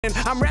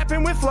I'm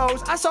rapping with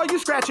flows. I saw you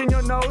scratching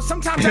your nose.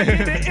 Sometimes I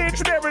get an itch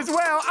there as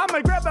well.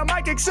 I'ma grab the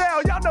mic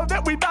excel. Y'all know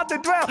that we about to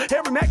dwell.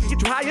 Every Mac can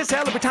get you high as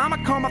hell. Every time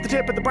I come off the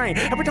tip of the brain.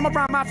 Every time I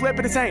rhyme, I flip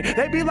it insane.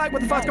 They be like,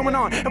 what the fuck's going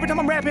on? Every time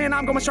I'm rapping,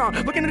 I'm going strong.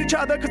 Looking at each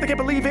other cause they can't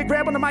believe it.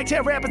 Grab on the mic,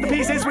 tear rap as the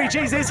pieces. Sweet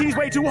Jesus, he's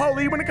way too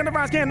holy. When it comes to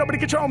rhymes, can't nobody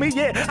control me.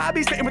 Yeah, I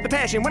be spitting with the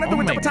passion. When I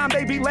do it double time,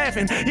 they be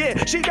laughing.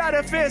 Yeah, she got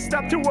a fist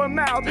up to her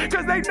mouth.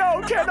 Cause they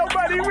know can't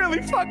nobody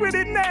really fuck with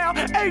it now.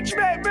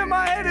 H-Mac, man,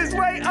 my head is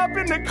way up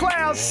in the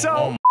clouds.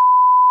 So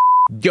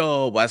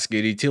yo, what's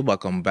good YouTube?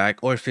 Welcome back,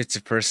 or if it's the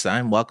first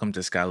time, welcome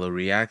to Schuyler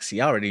Reacts.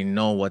 You already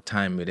know what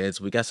time it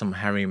is. We got some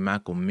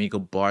Mack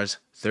Omegle bars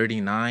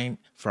 39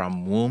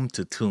 from womb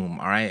to tomb.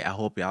 All right, I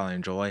hope y'all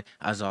enjoy.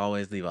 As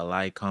always, leave a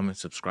like, comment,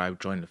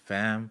 subscribe, join the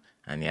fam,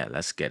 and yeah,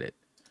 let's get it.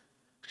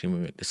 Let me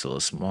make this a little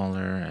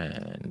smaller,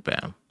 and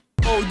bam.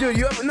 Oh, dude,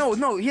 you have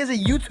no. He has a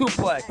YouTube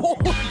play.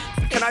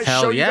 Can I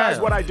show you guys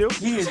what I do?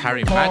 He is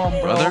Harry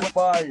Mack, brother.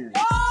 Fire.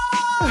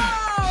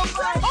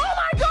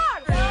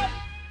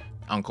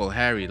 Uncle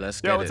Harry, let's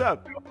get it. Yo, what's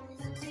up?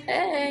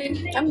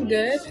 Hey, I'm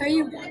good. How are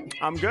you?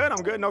 I'm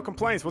good. No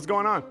complaints. What's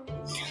going on?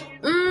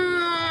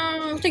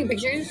 Taking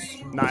pictures.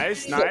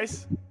 Nice.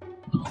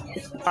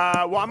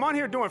 Well, I'm on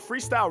here doing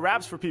freestyle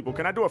raps for people.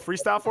 Can I do a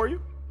freestyle for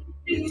you?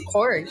 Of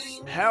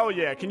course. Hell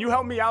yeah. Can you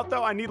help me out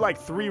though? I need like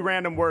 3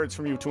 random words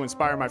from you to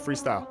inspire my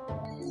freestyle.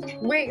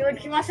 Wait, like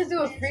he wants to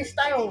do a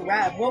freestyle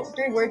rap. What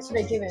 3 words should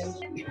I give him?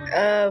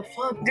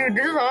 Fuck, dude,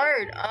 this is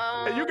hard.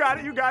 Hey, you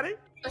got it.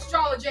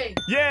 Astrology.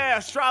 Yeah,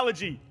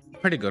 astrology.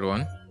 Pretty good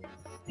one.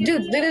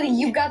 Dude, literally,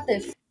 you got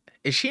this.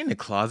 Is she in the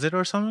closet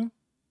or something?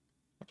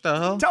 What the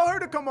hell? Tell her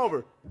to come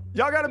over.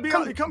 Y'all gotta be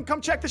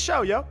come check the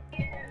show, yo.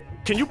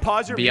 Can you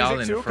pause your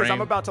music too? Because I'm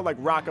about to like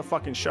rock a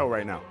fucking show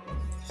right now.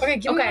 Okay,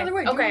 give me another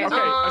word. Okay,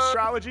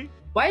 astrology.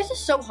 Why is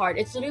this so hard?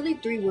 It's literally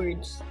 3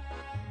 words.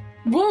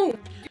 Boom.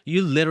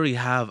 You literally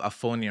have a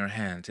phone in your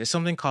hand. It's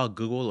something called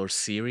Google or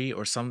Siri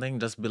or something.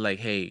 Just be like,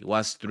 hey,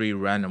 what's 3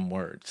 random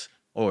words?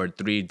 Or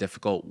 3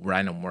 difficult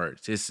random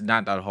words. It's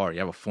not that hard. You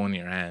have a phone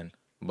in your hand.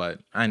 But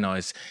I know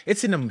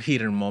it's in a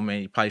heated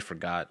moment. You probably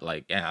forgot.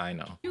 Like, yeah, I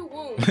know.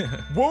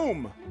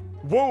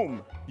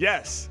 Womb.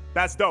 Yes,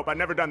 that's dope. I've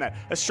never done that.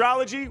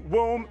 Astrology,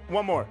 womb.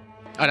 One more.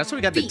 Oh, that's where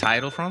we got the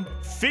title from?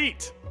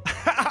 Feet.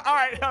 All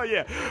right, hell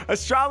yeah.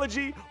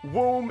 Astrology,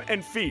 womb,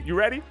 and feet. You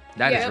ready?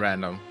 That is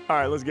random. All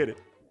right, let's get it.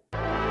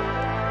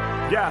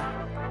 Yeah.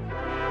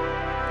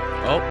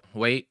 Oh,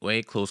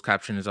 wait. Closed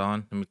caption is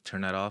on. Let me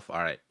turn that off. All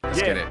right, let's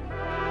get it.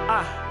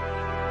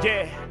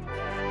 Yeah.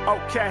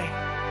 Okay.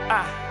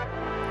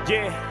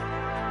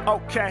 Yeah.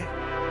 Okay.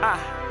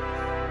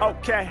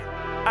 Okay.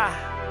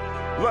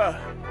 Look.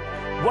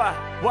 What?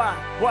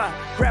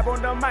 Grab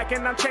on the mic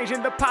and I'm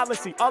changing the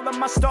policy. All of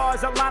my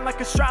stars align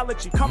like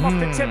astrology. Come off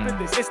the tip of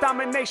this, it's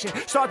domination.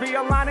 Stars be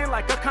aligning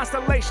like a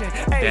constellation.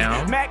 Hey,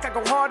 Mac, I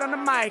go hard on the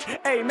mic.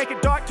 Hey, make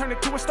it dark, turn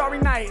it to a starry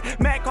night.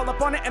 Mac, all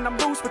up on it and I'm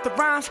loose with the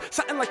rhymes.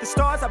 Something like the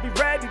stars, I'll be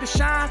ready to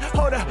shine.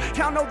 Hold up,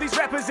 y'all know these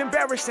rappers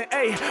embarrassing.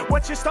 Hey,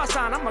 what's your star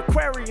sign? I'm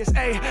Aquarius.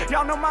 Hey,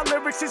 y'all know my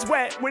lyrics is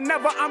wet.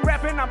 Whenever I'm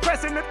rapping, I'm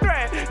pressing the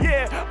thread.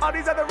 Yeah, all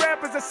these other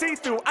rappers are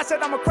see-through. I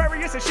said I'm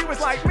Aquarius and she was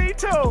like, me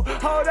too.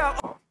 Hold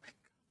up.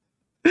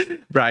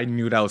 Bro, I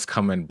knew that was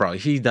coming, bro.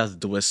 He does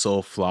do it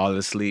so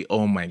flawlessly.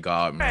 Oh my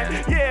god,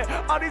 man.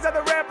 Yeah, all these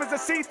other rappers are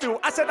see-through.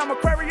 I said I'm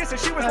Aquarius and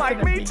she was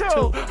like, me too.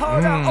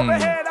 Hold up,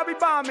 overhead, I'll be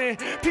bombing.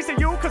 Piece of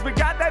you, cause we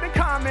got that in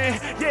common.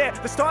 Yeah,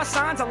 the star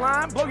signs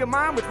align, blow your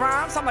mind with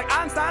rhymes. I'm like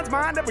Einstein's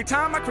mind every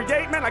time I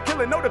create. Man, I kill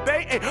it, no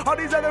debate. Hey, all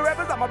these other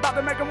rappers, I'm about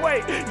to make them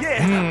wait.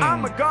 Yeah,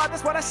 I'm a god,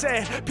 that's what I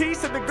said.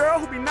 Peace to the girl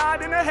who be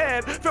nodding her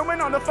head.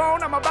 Filming on the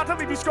phone, I'm about to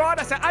leave you scarred.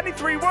 I said, I need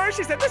 3 words.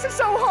 She said, this is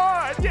so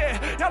hard. Yeah,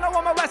 y'all know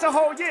I'ma last a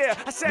whole year.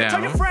 I said, tell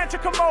your friend to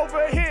come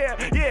over here.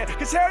 Yeah,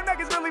 cause Harry Mack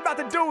is really about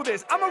to do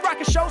this. I'ma rock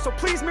a show, so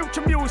please mute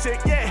your music.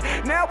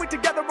 Yeah, now we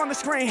together on the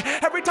screen.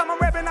 Every time I'm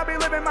rapping, I be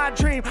living my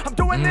dream. I'm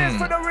doing this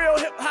for the real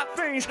hip-hop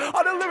fiends.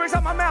 All the lyrics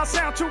out my mouth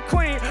sound too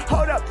clean.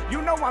 Hold up,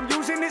 you know I'm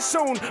using it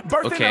soon.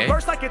 Birthing a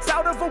verse like it's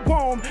out of a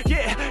womb.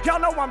 Yeah, y'all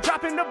know I'm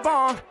dropping the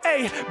bomb.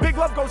 Hey, big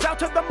love goes out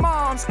to the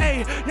moms.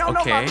 Hey, y'all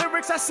know my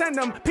lyrics, I send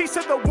them. Piece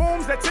of the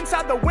wombs that's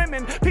inside the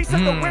women. Piece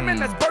of the women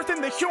that's birthing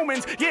the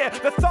humans. Yeah,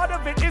 the thought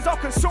of it is all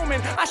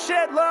consuming. I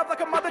shed love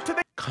like a mother to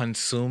the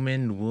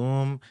consuming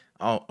womb.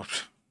 Oh,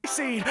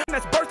 seed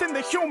that's birthing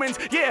the humans.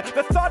 Yeah,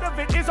 the thought of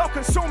it is all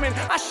consuming.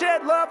 I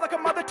shed love like a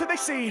mother to their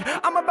seed.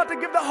 I'm about to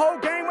give the whole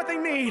game what they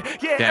need.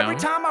 Yeah, every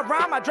time I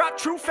rhyme, I drop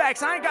true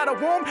facts. I ain't got a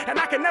womb and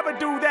I can never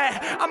do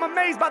that. I'm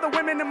amazed by the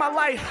women in my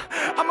life.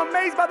 I'm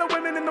amazed by the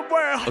women in the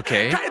world.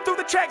 Cutting through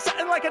the tracks,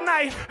 something like a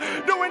knife.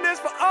 Doing this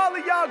for all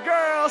of y'all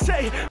girls.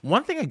 Hey,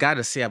 one thing I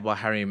gotta say about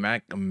Harry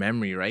Mack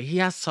memory, right? He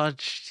has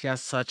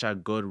such a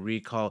good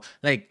recall.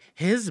 Like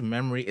his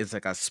memory is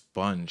like a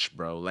sponge,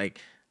 bro. Like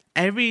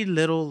every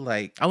little,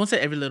 like, I won't say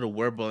every little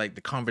word, but like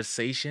the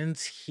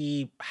conversations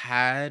he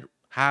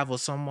have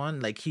with someone,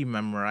 like he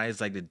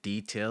memorized like the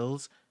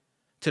details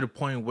to the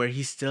point where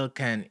he still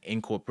can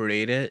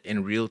incorporate it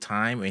in real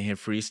time in his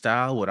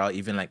freestyle without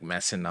even like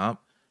messing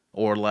up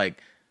or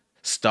like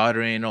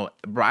stuttering, or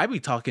bro, I be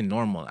talking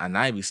normal and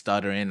I be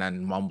stuttering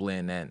and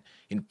mumbling and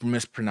in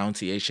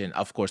mispronunciation,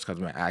 of course, because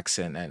of my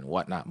accent and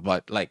whatnot.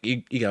 But like, you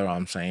get what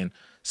I'm saying.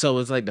 So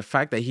it's like the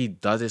fact that he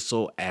does it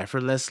so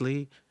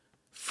effortlessly,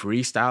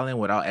 freestyling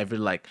without ever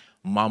like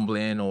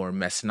mumbling or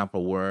messing up a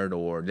word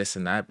or this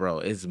and that, bro,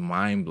 is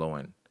mind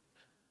blowing.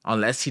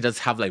 Unless he does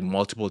have like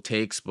multiple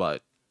takes,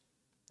 but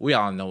we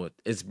all know it.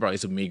 It's bro,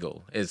 it's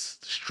Omegle. It's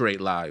straight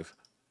live.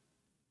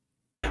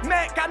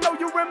 Mack, I know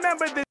you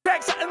remember this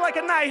track, something like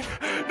a knife.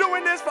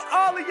 Doing this for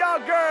all of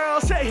y'all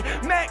girls. Hey,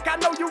 Mack, I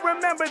know you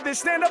remember this.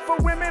 Stand up for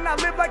women, I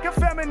live like a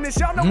feminist.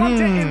 Y'all know I'm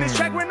getting this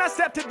track when I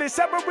step to this.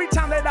 Every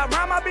time that I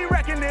rhyme, I be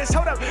wrecking this.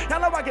 Hold up, y'all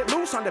know I get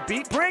loose on the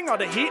beat. Bring all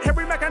the heat.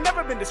 Every Mack, I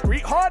never been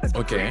discreet. Hard as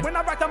complete. When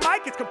I rock the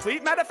mic, it's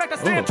complete. Matter of fact, I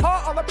stand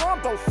tall all up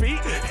on both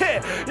feet.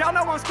 Yeah, y'all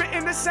know I'm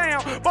spitting the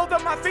sound. Both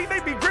of my feet, they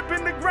be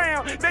gripping the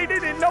ground. They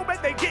didn't know,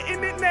 but they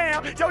getting it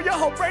now. Yo, your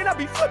whole brain, I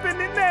be flipping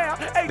it now.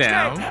 Hey,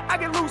 Mack, I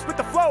get loose with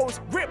the flows.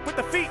 Grip with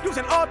the feet,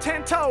 using all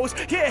 10 toes.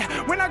 Yeah,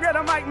 when I grab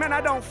a mic, man,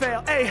 I don't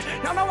fail. Hey,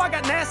 y'all know I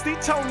got nasty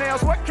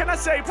toenails. What can I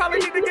say? Probably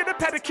need to get a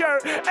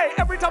pedicure. Hey,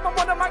 every time I'm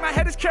on the mic, my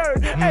head is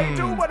curved. Hey,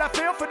 do what I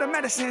feel for the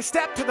medicine.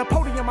 Step to the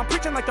podium, I'm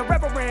preaching like the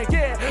reverend.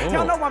 Yeah,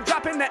 y'all know I'm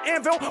dropping the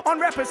anvil on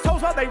rappers'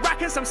 toes while they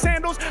rocking some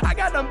sandals. I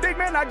got them big,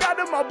 man, I got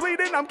them all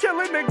bleeding. I'm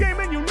killing the game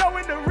and you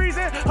knowin' the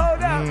reason.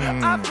 Hold up,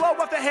 I flow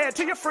off the head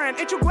to your friend.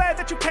 Ain't you glad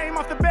that you came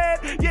off the bed?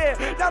 Yeah,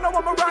 y'all know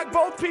I'ma rock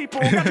both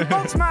people. Got you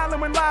both smiling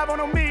when live on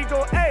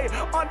Omegle. Hey,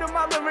 under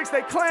my lyrics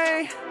they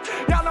claim.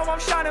 Y'all know I'm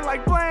shining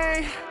like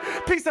bling.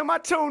 Piece of my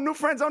tune, new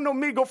friends on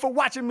Omegle for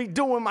watching me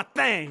doing my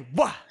thing.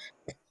 What?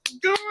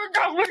 Dude,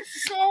 that was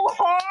so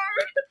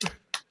hard.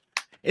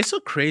 It's so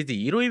crazy.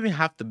 You don't even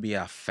have to be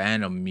a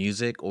fan of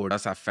music or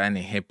just a fan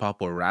of hip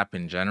hop or rap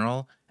in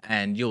general,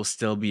 and you'll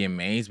still be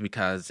amazed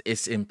because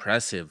it's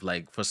impressive.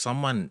 Like for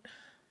someone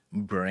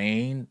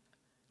brain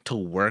to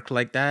work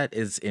like that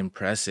is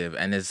impressive,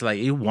 and it's like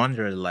you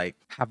wonder, like,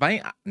 have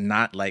I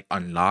not like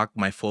unlocked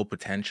my full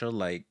potential?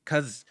 Like,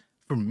 cause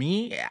for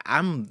me,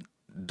 I'm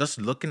just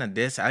looking at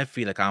this, I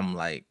feel like I'm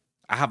like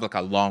I have like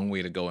a long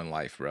way to go in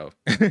life, bro.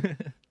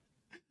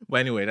 But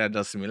anyway, that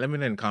does to me. Let me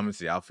know in the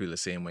comments if y'all feel the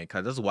same way,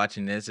 cause just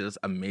watching this, it just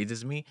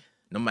amazes me.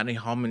 No matter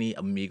how many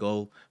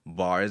Omegle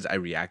bars I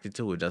reacted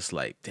to, it's just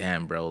like,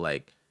 damn, bro,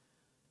 like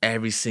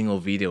every single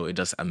video, it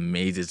just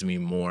amazes me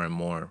more and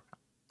more.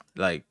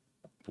 Like,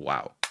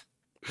 wow.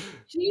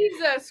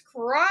 Jesus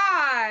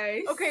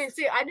Christ. Okay,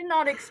 see, I did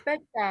not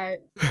expect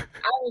that. I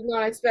was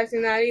not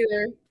expecting that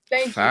either.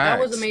 Thank you. That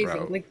was amazing.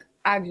 Bro. Like,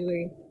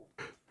 actually.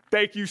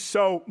 Thank you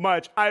so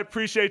much. I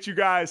appreciate you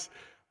guys.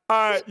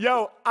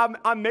 Yo,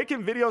 I'm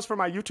making videos for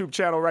my YouTube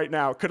channel right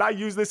now. Could I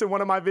use this in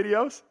one of my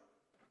videos?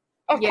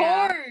 Of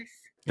course.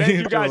 Thank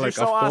you guys. Like,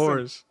 You're so awesome.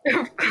 course.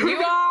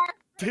 You are.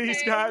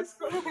 Peace, guys.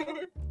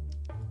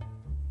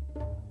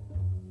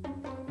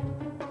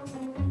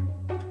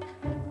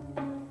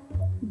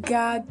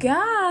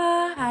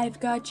 Gaga, I've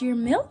got your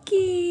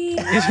milky.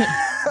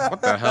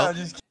 What the hell?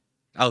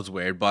 That was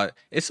weird, but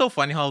it's so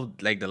funny how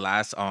like the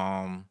last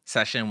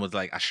session was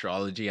like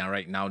astrology, and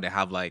right now they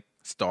have like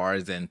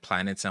stars and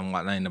planets and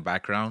whatnot in the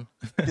background.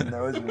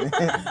 That was me.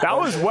 That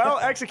was well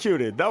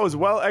executed. That was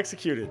well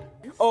executed.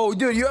 Oh,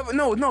 dude, you have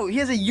no. He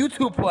has a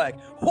YouTube plaque.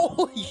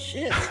 Holy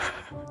shit.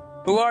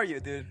 Who are you,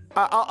 dude?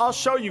 I'll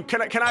show you.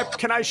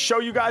 Can I show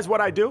you guys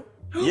what I do?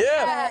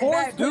 Yeah, of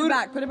course, dude.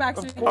 Put it back.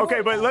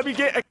 Okay, but let me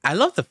get. I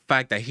love the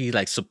fact that he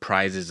like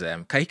surprises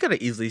them. 'Cause he could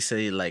have easily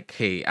say like,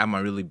 "Hey, I'm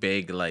a really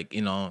big like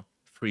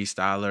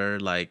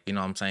freestyler. Like what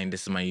I'm saying,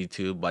 this is my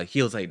YouTube." But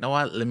he was like, "No,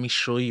 what? Let me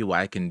show you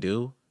what I can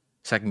do,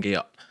 so I can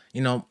get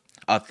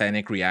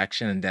authentic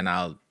reaction, and then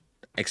I'll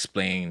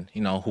explain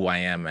who I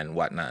am and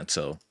whatnot."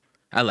 So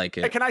I like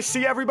it. Hey, can I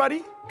see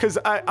everybody? Because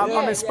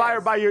I'm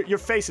inspired by your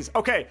faces.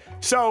 Okay,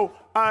 so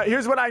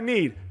here's what I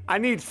need. I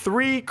need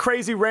 3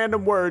 crazy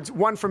random words,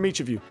 one from each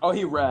of you. Oh,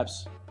 he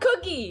raps.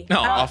 Cookie.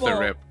 No, off the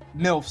rip.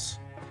 MILFs.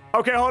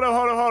 Okay, hold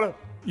on.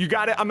 You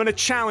got it. I'm gonna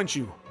challenge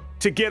you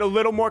to get a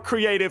little more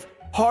creative,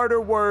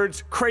 harder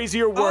words,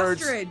 crazier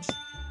words.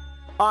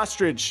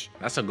 Ostrich.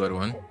 That's a good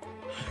one.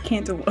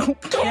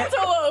 Cantaloupe.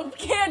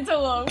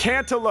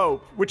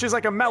 Cantaloupe, which is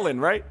like a melon,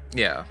 right?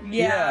 Yeah.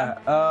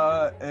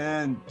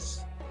 And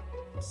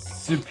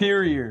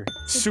superior.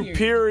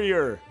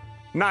 Superior.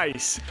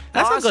 Nice.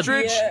 That's a good-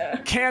 Ostrich,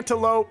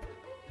 cantaloupe,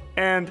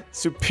 and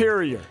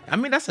superior. I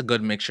mean, that's a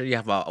good mixture. You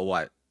have a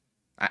what?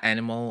 An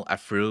animal, a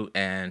fruit,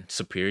 and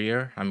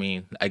superior. I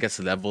mean, I guess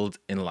leveled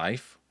in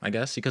life, I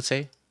guess you could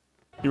say.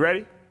 You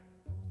ready?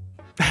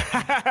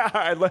 All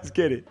right, let's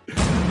get it.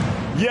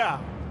 Yeah.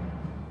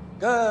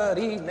 Good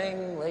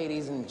evening,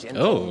 ladies and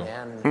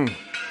gentlemen.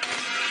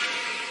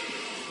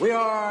 We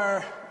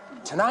are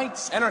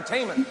tonight's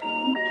entertainment.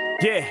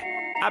 Yeah,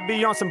 I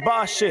be on some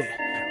boss shit.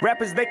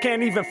 Rappers, they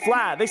can't even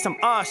fly, they some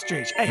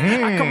ostrich.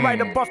 Hey, I come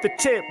right up off the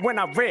tip when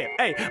I rip.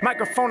 Hey,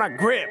 microphone I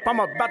grip, I'm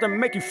about to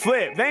make you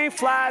flip. They ain't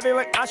fly, they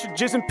like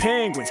ostriches and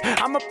penguins.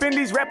 I'm up in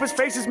these rappers'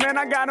 faces, man,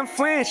 I got them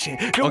flinching.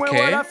 Doing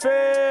what I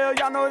feel,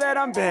 y'all know that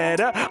I'm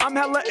better. I'm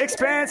hella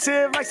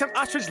expansive, like some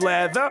ostrich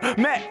leather.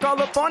 Mack all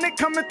up on it,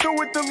 coming through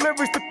with the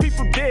lyrics that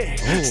people dig.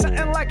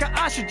 Something like an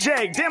ostrich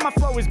egg, damn, my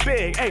flow is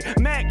big. Hey,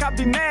 Mack, I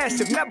be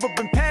massive, never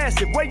been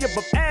passive, way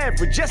above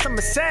average. Yes, I'm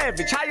a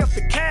savage, high off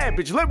the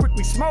cabbage,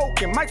 lyrically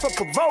smoking, mics for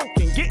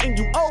provoking, getting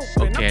you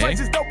open. I'm twice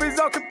as dope as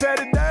all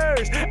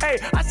competitors. Hey,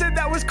 I said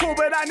that was cool,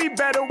 but I need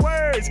better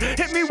words.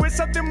 Hit me with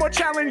something more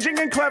challenging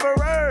and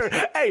cleverer.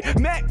 Hey,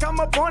 Mack, I'm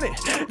up on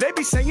it. They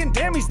be saying,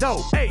 damn, he's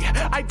dope. Hey,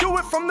 I do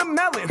it from the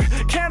melon,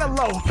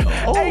 cantaloupe.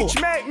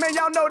 H-Mack, man,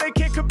 y'all know they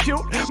can't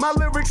compute my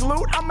lyrics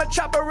loot. I'm a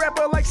chopper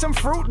rapper like some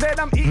fruit that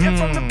I'm eating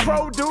from the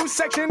produce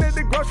section of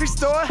the grocery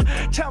store.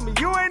 Tell me,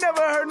 you ain't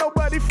never heard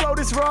nobody flow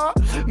this raw.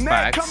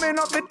 Mack coming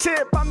off the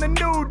tip, I'm the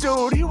new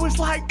dude. He was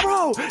like,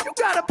 bro, you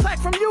got a plaque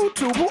from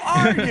YouTube. Who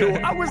are you?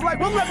 I was like,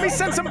 well, let me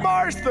send some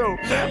bars through.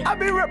 I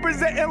be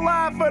representing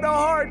live for the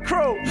hard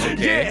crew.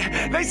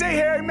 Yeah, they say,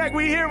 Harry Mack,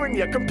 we hearing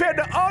ya. Compared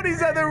to all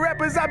these other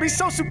rappers, I be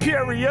so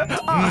superior.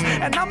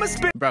 And I'm a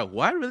spit. Bro,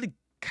 what really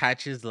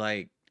catches,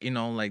 like, you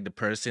know, like the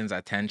person's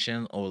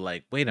attention, or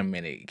like, wait a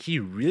minute, he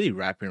really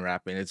rapping.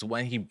 It's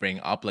when he bring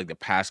up like the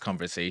past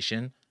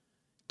conversation.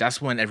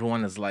 That's when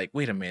everyone is like,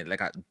 wait a minute,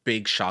 like a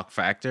big shock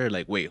factor.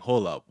 Like, wait,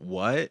 hold up,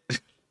 what?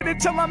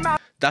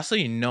 That's so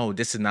you know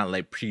this is not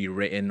like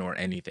pre-written or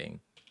anything.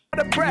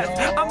 Breath.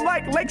 I'm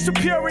like Lake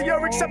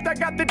Superior, except I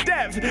got the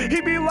depth.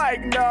 He be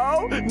like,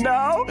 no.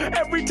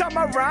 Every time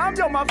I rhyme,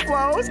 yo, my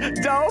flow's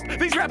dope.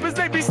 These rappers,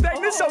 they be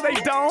stagnant, so they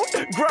don't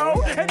grow.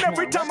 And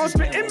every time I'm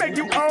spitting, make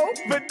you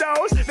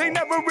overdose. They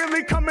never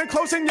really coming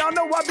close, and y'all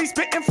know I be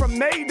spitting from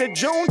May to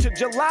June to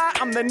July.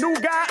 I'm the new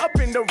guy up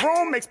in the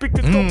room, make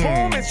speakers go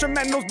boom.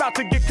 Instrumentals about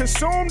to get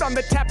consumed. On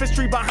the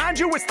tapestry behind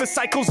you, it's the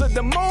cycles of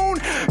the moon.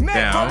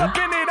 Man, all up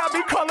in it, I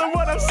be calling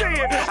what I'm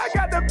saying. I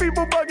got the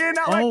people bugging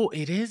out like, oh,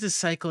 it is the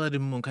cycle of the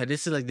moon.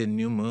 This is like the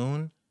new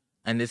moon,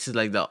 and this is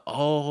like the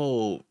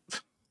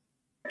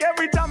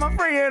every time I'm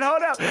free it,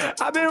 hold up,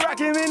 I've been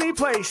rocking many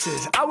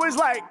places. I was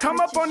like, come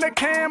up on the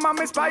cam, I'm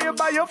inspired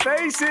by your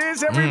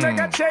faces. Every night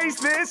I chase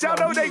this, y'all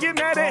know they get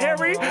mad at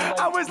Harry.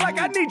 I was like,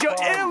 I need your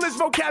illest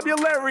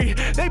vocabulary.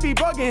 They be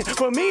bugging,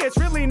 for me it's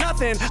really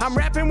nothing. I'm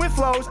rapping with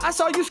flows, I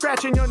saw you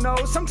scratching your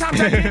nose.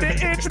 Sometimes I get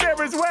an itch there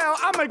as well.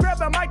 I'ma grab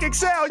the mic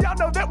excel, y'all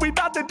know that we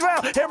about to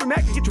dwell. Harry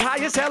Mack can get you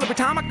high as hell every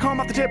time I come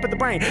off the tip of the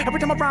brain. Every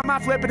time I rhyme, I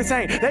flip it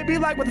insane. They be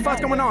like, what the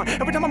fuck's going on?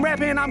 Every time I'm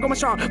rapping, I'm going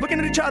strong. Looking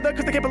at each other,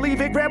 cause they can't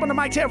believe it. Grab on the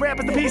mic, tear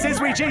rappers the pieces.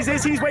 Sweet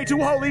Jesus, he's way too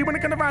holy. When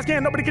it comes to rhymes,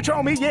 can't nobody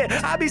control me.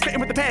 Yeah, I be spitting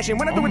with the passion.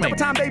 When I do it double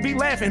time, they be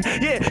laughing.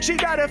 Yeah, she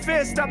got her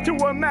fist up to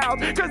her mouth,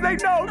 cause they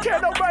know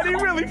can't nobody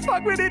really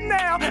fuck with it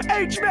now.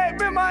 H-Mack,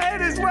 man, my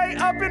head is way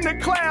up in the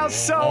clouds.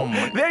 So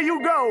there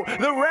you go,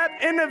 the rap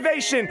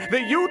innovation. The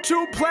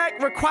YouTube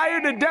plaque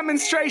required a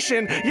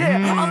demonstration. Yeah,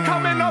 I'm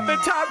coming off the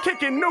top,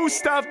 kicking new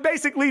stuff.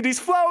 Basically, these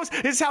flows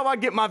is how I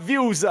get my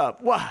views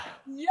up. Wow.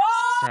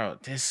 Bro,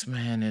 this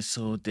man is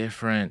so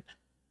different.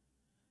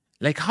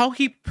 Like how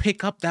he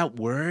pick up that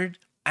word,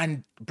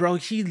 and bro,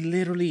 he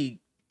literally,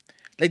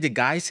 like the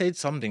guy said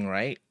something,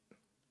 right?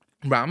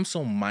 Bro, I'm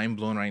so mind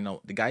blown right now.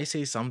 The guy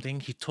says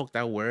something, he took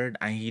that word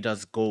and he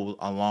does go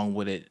along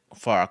with it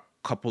for a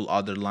couple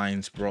other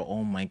lines, bro.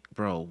 Oh my,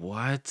 bro,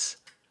 what?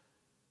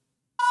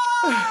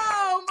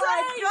 Oh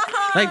my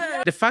god!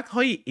 Like the fact how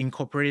he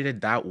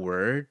incorporated that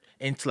word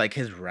into like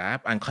his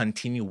rap and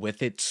continue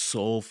with it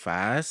so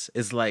fast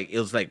is like, it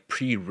was like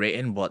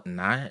pre-written but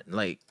not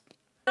like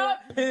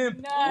crazy.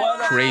 The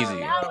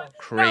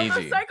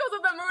cycles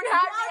of the moon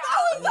had me.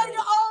 I was like,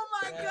 oh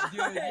my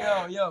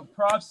god. Dude, yo,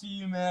 props to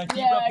you, man.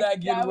 Keep up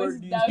that good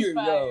work, dude.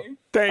 Yo.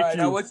 Thank you.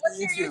 Now what's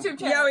What's your YouTube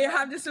channel? Yeah, we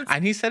have this.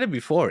 And he said it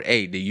before,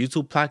 hey, the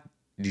YouTube plaque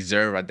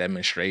deserve a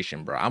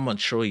demonstration, bro. I'm gonna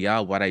show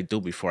y'all what I do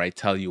before I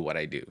tell you what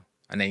I do,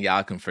 and then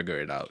y'all can figure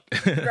it out.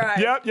 Right.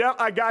 Yep,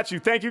 I got you.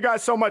 Thank you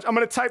guys so much. I'm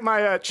gonna type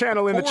my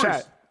channel in the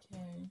chat.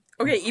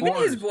 Okay, even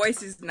his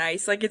voice is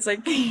nice. Like, it's like...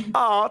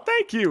 Oh,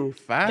 thank you.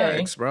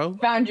 Facts, bro.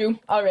 Found you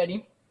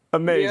already.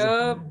 Amazing. Yep.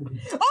 Oh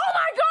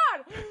my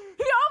god!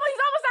 He's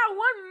almost at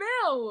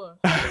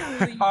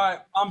 1 mil. Alright,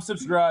 I'm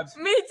subscribed.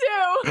 Me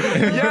too.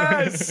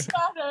 Yes.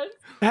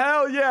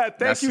 Hell yeah. Thank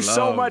That's you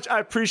so love. much. I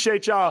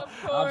appreciate y'all.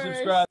 I'm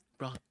subscribed.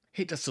 Bro,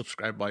 hit the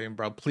subscribe button,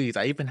 bro. Please.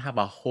 I even have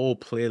a whole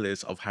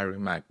playlist of Harry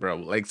Mack, bro.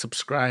 Like,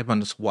 subscribe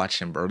and just watch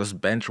him, bro.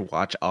 Just bench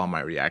watch all my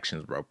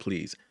reactions, bro.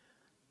 Please.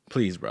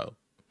 Please, bro.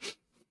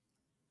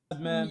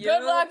 Man.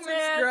 Good luck,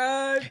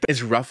 man.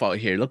 It's rough out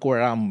here. Look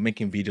where I'm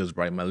making videos,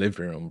 bro, in my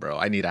living room, bro.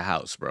 I need a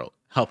house, bro.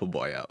 Help a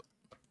boy out.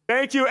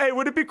 Thank you. Hey,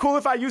 would it be cool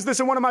if I use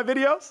this in one of my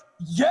videos?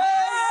 Yes!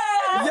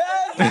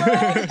 Yes,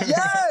 bro!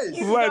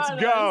 Yes!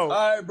 Let's go.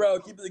 All right, bro.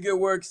 Keep up the good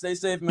work. Stay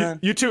safe, man.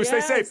 You too.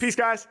 Stay safe. Peace,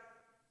 guys.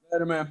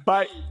 Later, man.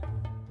 Bye.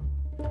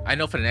 I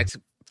know for the next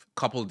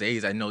couple of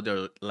days, I know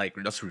they're like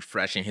just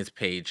refreshing his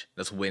page,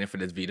 just waiting for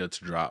this video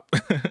to drop.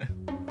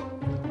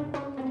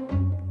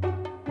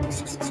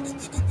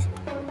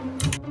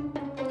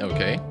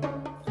 Okay.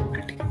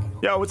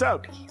 Yo, what's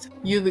up?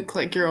 You look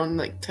like you're on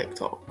like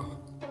TikTok.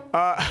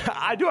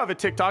 I do have a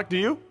TikTok. Do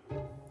you?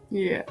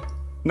 Yeah.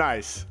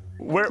 Nice.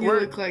 You Where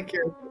look like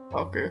you're a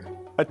TikToker.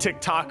 a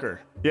TikToker?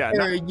 Yeah.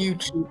 You're a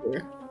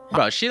YouTuber.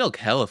 Bro, she look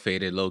hella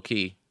faded, low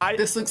key.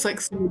 This looks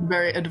like some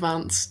very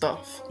advanced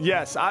stuff.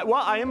 Yes. I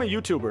am a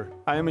YouTuber.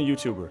 I am a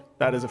YouTuber.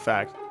 That is a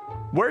fact.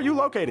 Where are you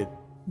located?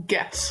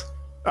 Guess.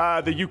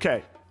 The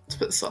UK. It's a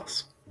bit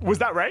sus. Was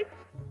that right?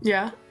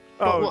 Yeah.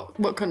 Oh.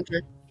 What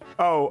country?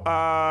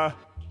 Oh.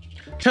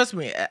 Trust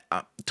me,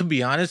 to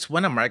be honest,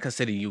 when America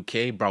said the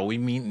UK, bro, we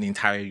mean the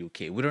entire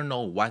UK. We don't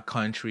know what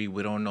country,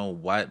 we don't know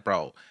what,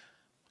 bro.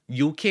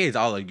 UK is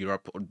all of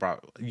Europe, bro.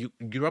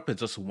 Europe is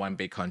just one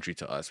big country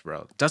to us,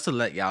 bro. Just to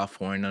let y'all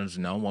foreigners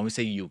know, when we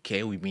say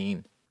UK, we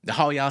mean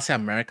how y'all say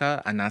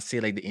America and not say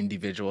like the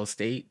individual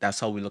state. That's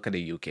how we look at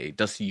the UK.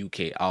 Just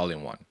UK all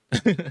in one.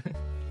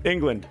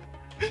 England.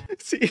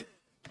 See,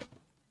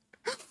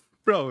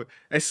 bro,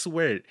 I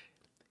swear,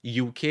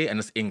 UK and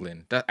it's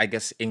England. That I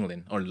guess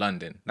England or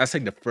London. That's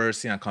like the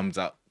first thing that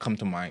come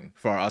to mind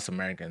for us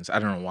Americans. I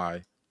don't know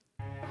why.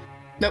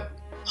 Nope.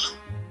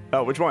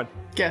 Oh, which one?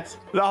 Guess.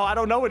 No, I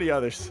don't know any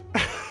others.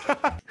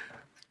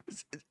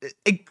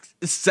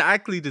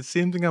 Exactly the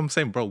same thing I'm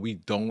saying, bro. We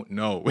don't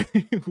know.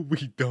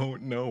 We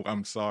don't know.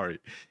 I'm sorry.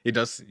 It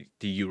does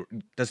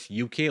that's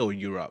UK or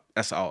Europe.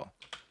 That's all.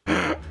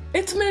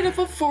 It's made up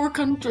of 4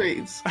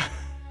 countries.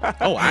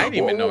 Oh, I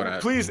didn't even know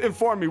that. Please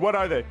inform me. What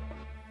are they?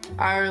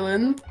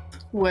 Ireland,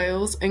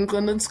 Wales,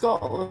 England, and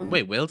Scotland.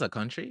 Wait, Wales a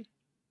country?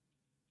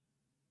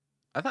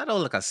 I thought it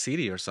was like a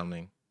city or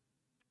something.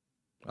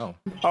 Oh.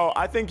 Oh,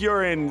 I think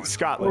you're in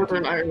Scotland.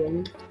 Northern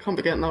Ireland. Can't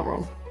be getting that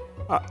wrong.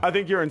 I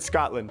think you're in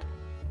Scotland.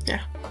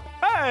 Yeah.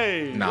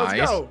 Hey, Nice.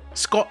 let's go.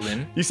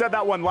 Scotland. You said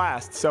that one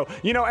last, so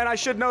and I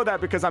should know that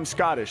because I'm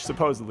Scottish,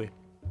 supposedly.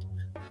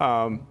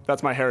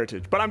 That's my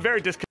heritage, but I'm very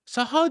disconnected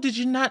So how did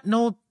you not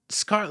know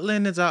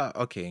Scotland is a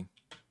okay?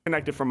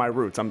 from my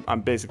roots.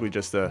 I'm basically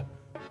just a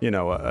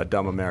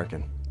dumb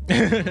American.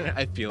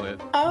 I feel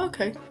it. Oh,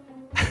 okay.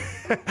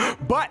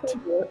 But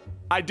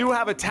I do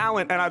have a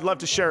talent, and I'd love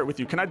to share it with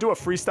you. Can I do a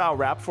freestyle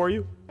rap for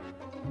you?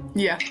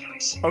 Yeah.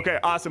 Okay,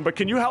 awesome. But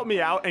can you help me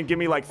out and give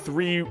me like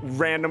 3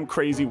 random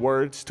crazy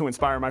words to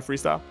inspire my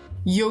freestyle?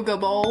 Yoga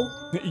ball.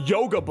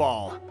 Yoga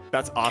ball.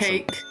 That's awesome.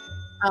 Cake.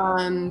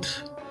 And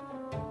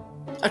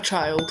a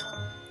child.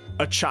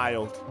 A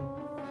child.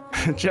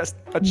 Just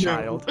a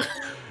child.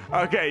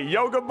 Okay,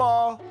 yoga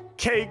ball,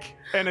 cake,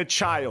 and a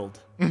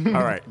child. All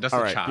right. Just all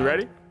a right. child. You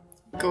ready?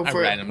 Go A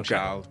for it. random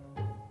child.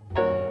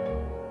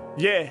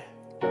 Yeah.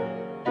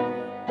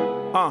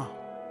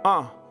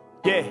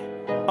 Yeah.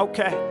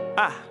 Okay.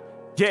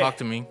 Yeah. Talk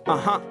to me.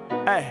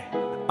 Hey.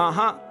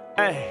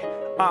 Hey.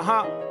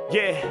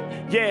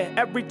 Yeah.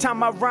 Every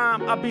time I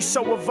rhyme, I be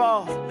so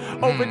evolved.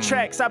 Over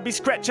tracks, I be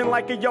scratching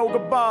like a yoga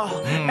ball.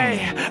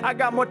 Hey, I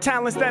got more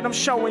talents that I'm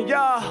showing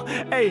y'all.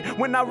 Hey,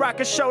 when I rock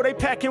a show, they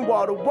packing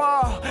wall to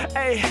wall.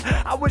 Hey,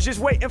 I was just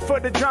waiting for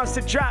the drums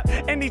to drop.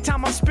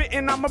 Anytime I'm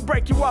spitting, I'ma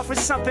break you off with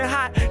something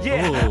hot.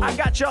 Yeah, Ooh. I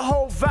got your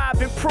whole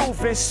vibe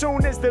improving.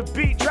 Soon as the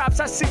beat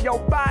drops, I see your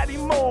body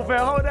moving.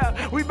 Hold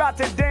up, we about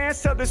to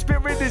dance till the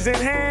spirit is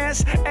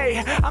enhanced.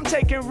 Hey, I'm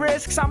taking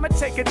risks, I'ma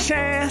take a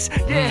chance.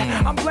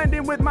 Yeah, I'm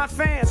blending with my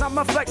fans,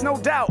 I'ma flex no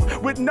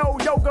doubt. With no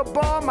yoga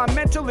ball, my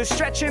mental is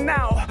stretching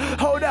out.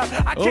 Hold up,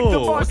 I kick the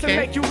bars to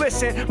make you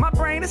listen. My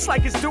brain, it's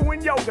like it's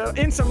doing yoga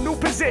in some new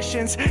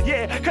positions.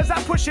 Yeah, cause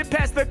I push it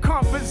past the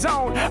comfort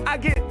zone. I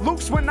get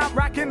loose when I'm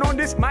rocking on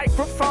this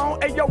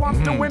microphone. Hey yo,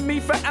 I'm doing me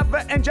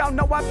forever, and y'all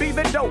know I be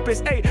the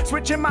dopest. Hey,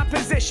 switching my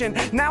position,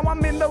 now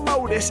I'm in the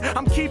lotus.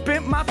 I'm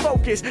keeping my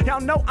focus,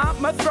 y'all know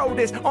I'ma throw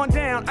this on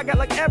down. I got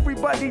like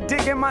everybody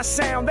digging my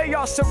sound. They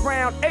all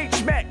surround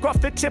H-Mack off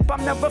the tip,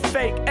 I'm never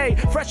fake. Hey,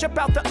 fresh up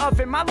out the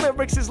oven, my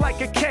lyrics is like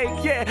a cake,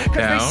 yeah. Cause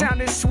they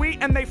sounded sweet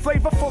and they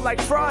flavorful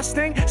like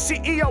frosting.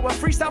 CEO of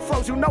Freestyle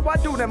Flows, you know I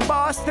do them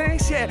boss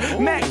things, yeah.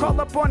 Mac, call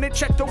up on it,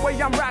 check the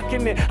way I'm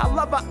rocking it. I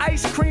love an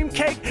ice cream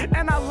cake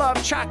and I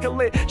love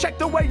chocolate. Check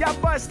the way I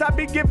bust, I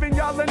be giving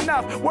y'all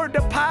enough. Word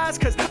to pies,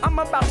 cause I'm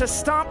about to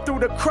stomp through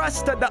the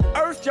crust of the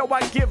earth. Yo,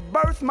 I give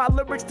birth, my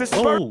lyrics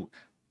disperse. Oh,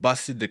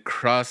 busted the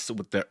crust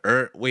with the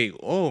earth. Wait,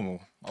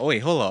 wait,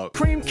 hold up.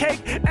 Cream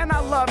cake and I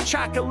love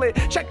chocolate.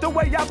 Check the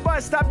way I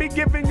bust, I be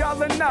giving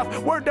y'all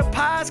enough. Word to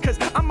pies, cause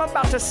I'm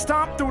about to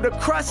stomp through the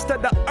crust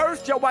of the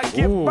earth. Yo, I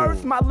give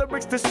birth, my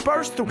lyrics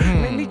disperse through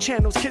many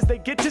channels. Kids, they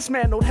get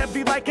dismantled,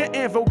 heavy like an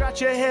anvil.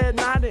 Got your head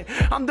nodding,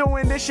 I'm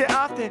doing this shit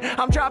often.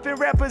 I'm dropping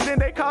rappers in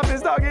they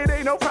coffins, dog, it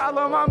ain't no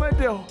problem, I'ma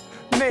do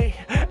me.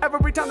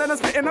 Every time that I'm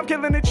spitting, I'm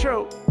killing it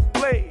true.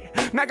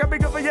 Mac, I be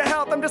good for your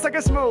health, I'm just like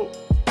a smooth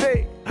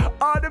D.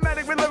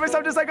 Automatic with lyrics,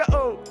 I'm just like a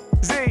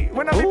O-Z.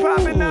 When I be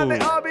popping now, they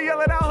all be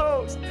yelling out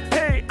hoes.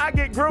 Hey, I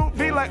get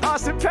groovy like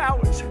Austin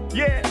Powers.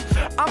 Yeah,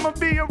 I'ma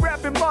be a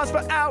rapping boss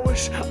for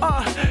hours.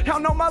 Y'all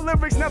know my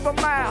lyrics never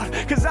mild,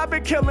 cause I've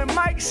been killing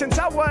mics since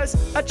I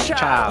was a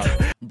child.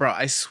 Bro,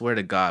 I swear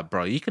to God,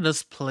 bro, you can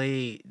just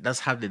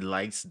have the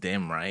lights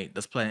dim, right?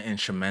 Just play an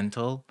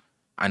instrumental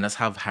and just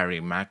have Harry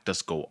Mack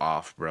just go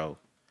off, bro.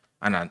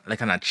 on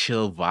a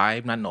chill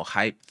vibe, not no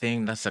hype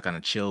thing. That's like on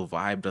a chill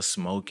vibe, just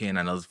smoking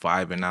and us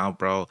vibing out,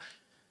 bro.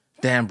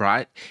 Damn,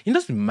 bro. You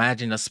just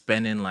imagine us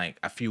spending like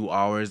a few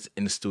hours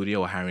in the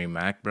studio with Harry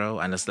Mack, bro,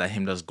 and just let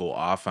him just go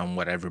off on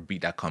whatever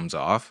beat that comes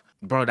off.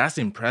 Bro, that's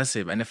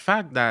impressive. And the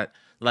fact that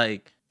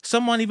like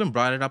someone even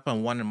brought it up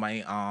on one of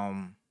my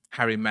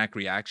Harry Mack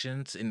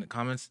reactions in the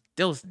comments.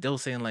 They were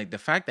saying like the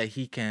fact that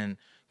he can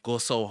go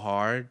so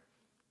hard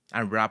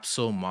and rap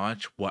so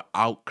much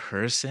without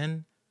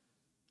cursing.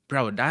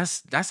 Bro,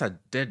 that's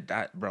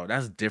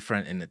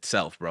different in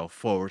itself, bro.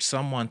 For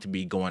someone to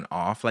be going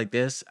off like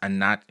this and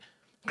not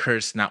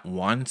curse not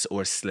once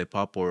or slip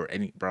up or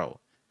any, bro,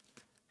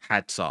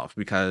 hats off.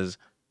 Because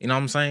you know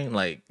what I'm saying,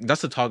 like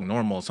just to talk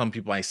normal, some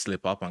people might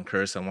slip up and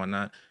curse and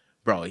whatnot.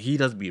 Bro, he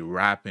does be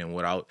rapping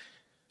without,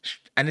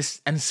 and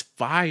it's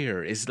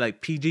fire. It's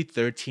like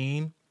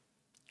PG-13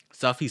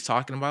 stuff he's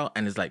talking about,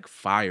 and it's like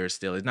fire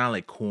still. It's not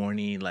like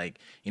corny, like,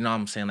 you know what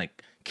I'm saying,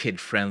 like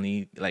kid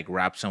friendly, like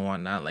raps and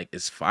whatnot. Like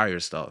it's fire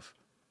stuff.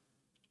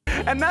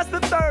 And that's the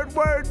third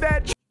word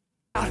that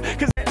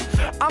cause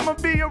I'ma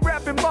be a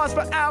rapping boss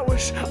for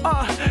hours.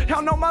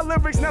 Y'all know my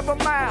lyrics never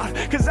mild,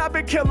 cause I've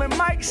been killing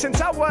mics since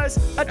I was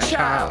a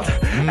child.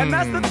 And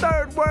that's the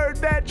third word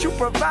that you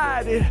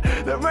provided.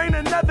 There ain't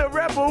another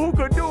rapper who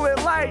could do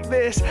it like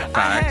this.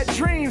 I had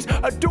dreams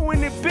of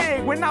doing it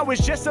big when I was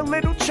just a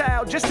little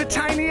child, just a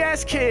tiny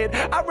ass kid.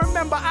 I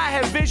remember I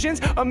had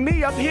visions of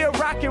me up here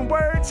rocking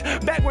words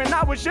back when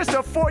I was just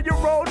a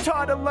 4-year-old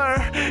toddler.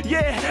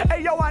 Yeah,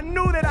 hey yo, I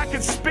knew that I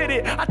could spit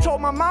it. I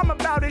told my mom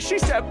about it. She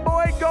said,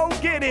 boy, go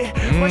get it.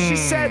 But she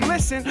said,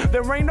 listen,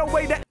 there ain't no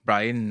way that. Bro,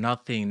 ain't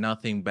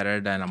nothing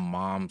better than a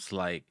mom's,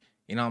 like,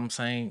 you know what I'm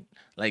saying?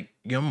 Like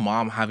your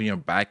mom having your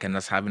back and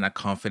just having that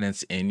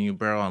confidence in you,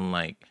 bro, and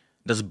like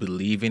just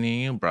believing in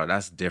you, bro.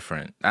 That's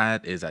different.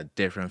 That is a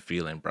different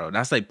feeling, bro.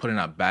 That's like putting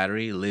a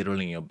battery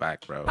literally in your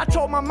back, bro. I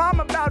told my mom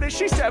about it.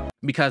 She said,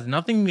 because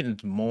nothing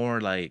is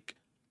more like,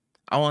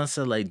 I want to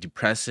say like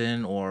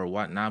depressing or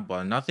whatnot,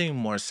 but nothing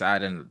more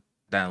sad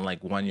than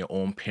like when your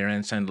own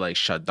parents and like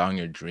shut down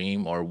your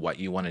dream or what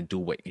you want to do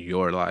with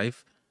your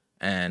life.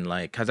 And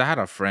like, cause I had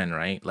a friend,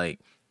 right, like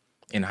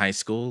in high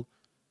school,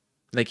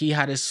 like he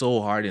had it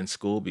so hard in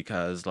school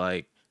because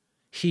like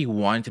he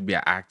wanted to be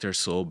an actor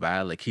so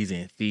bad. Like he's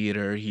in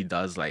theater, he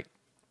does like,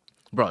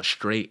 bro,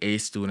 straight A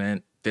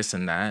student, this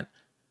and that.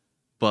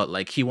 But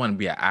like he wanted to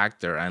be an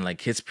actor, and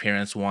like his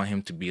parents want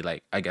him to be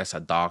like, I guess,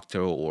 a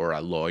doctor or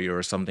a lawyer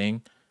or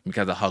something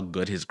because of how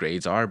good his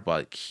grades are.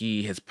 But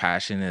his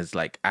passion is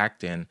like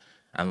acting,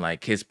 and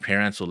like his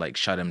parents will like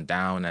shut him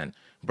down. And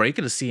bro, you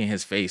could see in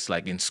his face,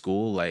 like in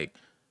school, like,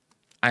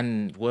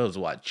 and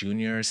what,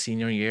 junior,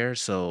 senior year.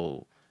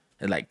 So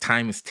like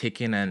time is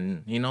ticking,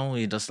 and you know,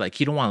 he just like,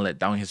 he don't want to let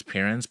down his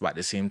parents, but at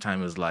the same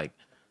time it's like,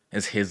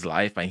 it's his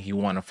life and he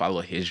want to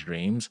follow his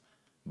dreams.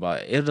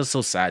 But it was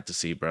so sad to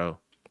see, bro.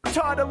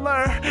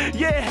 toddler.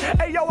 Yeah,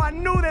 hey yo, I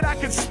knew that I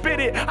could spit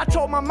it. I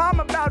told my mom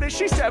about it.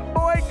 She said,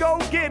 boy, go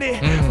get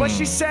it. But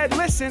she said,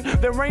 listen,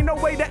 there ain't no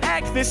way to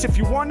act this. If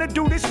you want to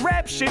do this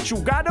rap shit, you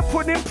gotta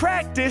put in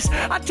practice.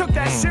 I took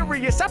that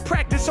serious. I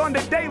practice on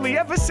the daily.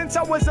 Ever since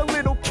I was a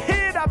little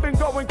kid, I've been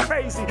going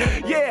crazy.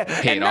 Yeah,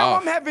 and now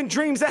I'm having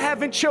dreams of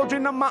having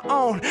children of my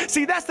own.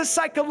 See, that's the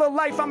cycle of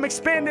life. I'm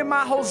expanding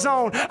my whole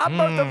zone. I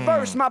birth a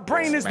verse. My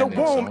brain is the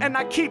womb, and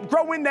I keep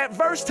growing that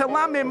verse till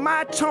I'm in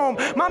my tomb.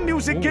 My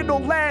music, it'll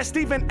last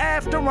even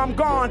after I'm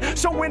gone.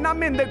 So when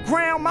I'm in the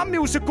ground, my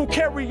music will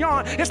carry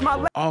on. It's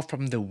my all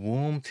from the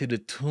womb to the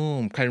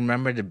tomb. Can you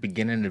remember the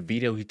beginning of the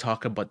video? He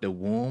talked about the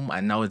womb. I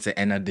know it's the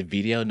end of the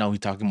video. Now he's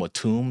talking about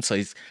tomb. So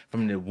he's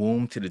from the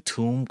womb to the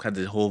tomb because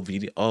the whole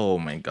video. Oh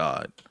my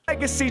God.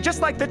 Legacy,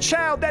 just like the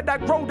child that I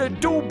grow to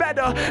do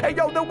better. Hey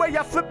yo, the way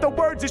I flip the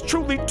words is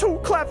truly too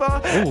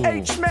clever.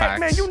 H-Mack,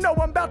 man, you know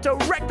I'm about to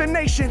wreck the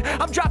nation.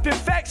 I'm dropping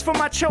facts for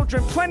my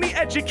children, plenty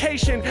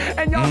education.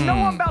 And y'all know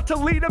I'm about to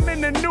lead them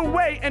in a new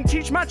way and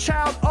teach my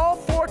child all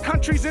 4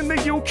 countries in the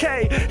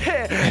UK.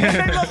 Yeah,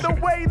 and they love the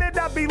way that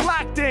I be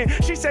locked in.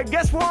 She said,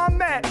 guess where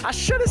I'm at? I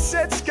should have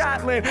said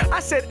Scotland. I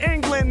said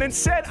England and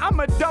said I'm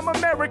a dumb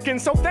American.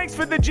 So thanks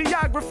for the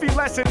geography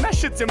lesson. That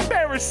shit's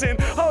embarrassing.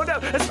 Hold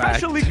up,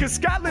 especially because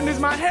Scotland is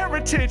my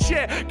heritage.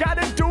 Yeah,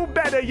 gotta do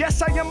better.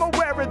 Yes, I am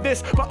aware of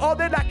this, but all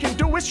that I can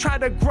do is try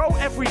to grow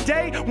every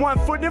day, 1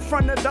 foot in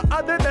front of the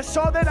other. That's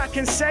all that I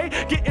can say.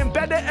 Getting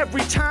better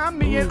every time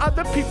me and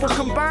other people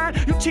combine.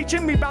 You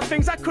teaching me about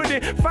things I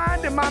couldn't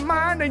find in my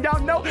mind, and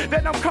y'all know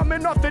that I'm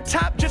coming off the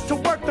top just to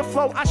work the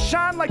flow. I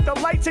shine like the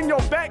lights in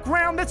your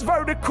background that's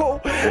vertical.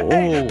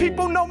 Hey,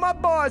 people know my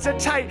bars are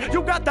tight.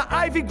 You got the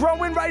ivy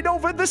growing right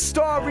over the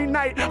starry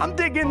night. I'm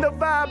digging the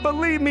vibe,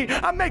 believe me.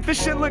 I make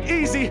this shit look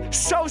easy.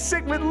 So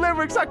sick with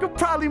lyrics, I could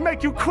probably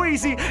make you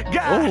queasy.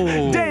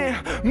 God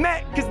damn,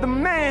 Mack is the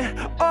man.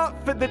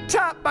 Up for the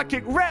top, I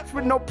kick raps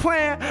with no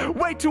plan.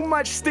 Way too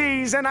much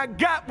steez, and I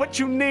got what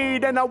you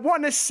need. And I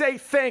want to say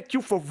thank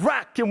you for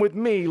rocking with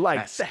me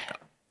like that.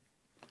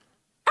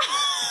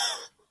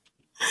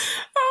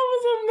 I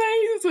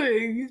was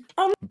amazing.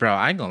 Bro,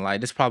 I ain't gonna lie.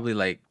 This probably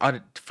like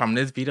from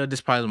this video,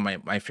 this probably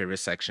my favorite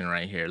section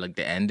right here. Like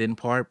the ending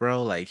part,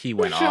 bro. Like he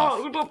went off.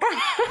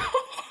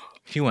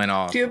 He went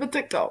off. Do you have a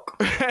TikTok?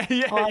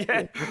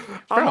 Yeah.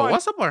 Bro,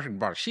 what's up,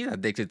 bro? She's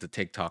addicted to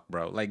TikTok,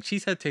 bro. Like she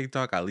said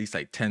TikTok at least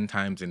like 10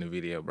 times in the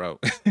video, bro.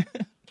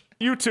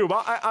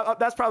 YouTube.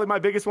 That's probably my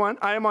biggest one.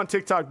 I am on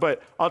TikTok,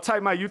 but I'll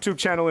type my YouTube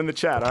channel in the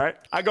chat, all right?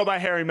 I go by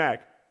Harry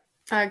Mack.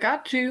 I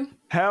got you.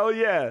 Hell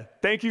yeah.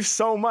 Thank you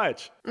so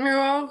much. You're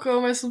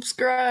welcome. I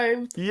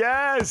subscribed.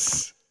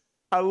 Yes.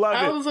 I love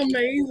it. That was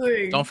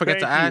amazing. Don't forget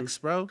to Thank you.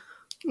 ask, bro.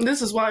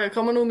 This is why I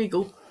come on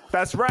Omegle.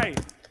 That's right.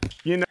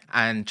 You know.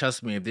 And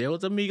trust me, if there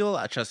was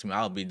Omegle, trust me,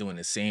 I'll be doing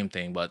the same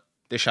thing, but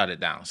they shut it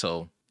down.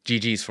 So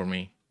GG's for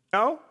me.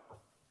 No?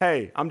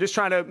 Hey, I'm just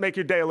trying to make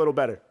your day a little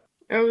better.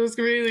 It was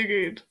really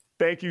good.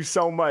 Thank you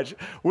so much.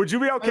 Would you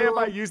be okay if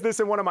I use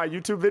this in one of my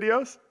YouTube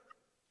videos?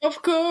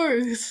 Of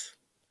course.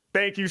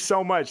 Thank you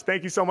so much.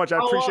 Thank you so much. I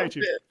appreciate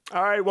you.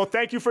 All right. Well,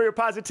 thank you for your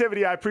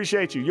positivity. I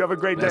appreciate you. You have a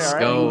great day. Let's all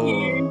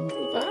right?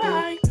 go.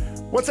 Bye.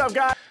 What's up,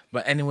 guys?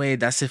 But anyway,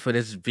 that's it for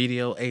this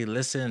video. Hey,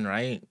 listen,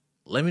 right?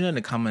 Let me know in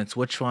the comments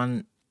which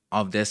one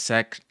of this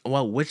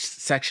which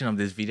section of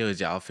this video is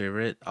y'all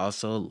favorite.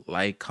 Also,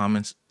 like,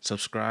 comment,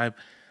 subscribe.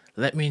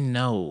 Let me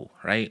know,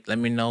 right? Let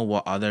me know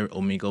what other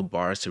Omegle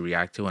bars to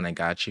react to when I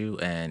got you.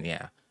 And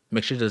yeah,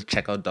 make sure to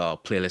check out the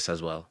playlist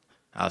as well.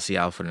 I'll see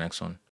y'all for the next one.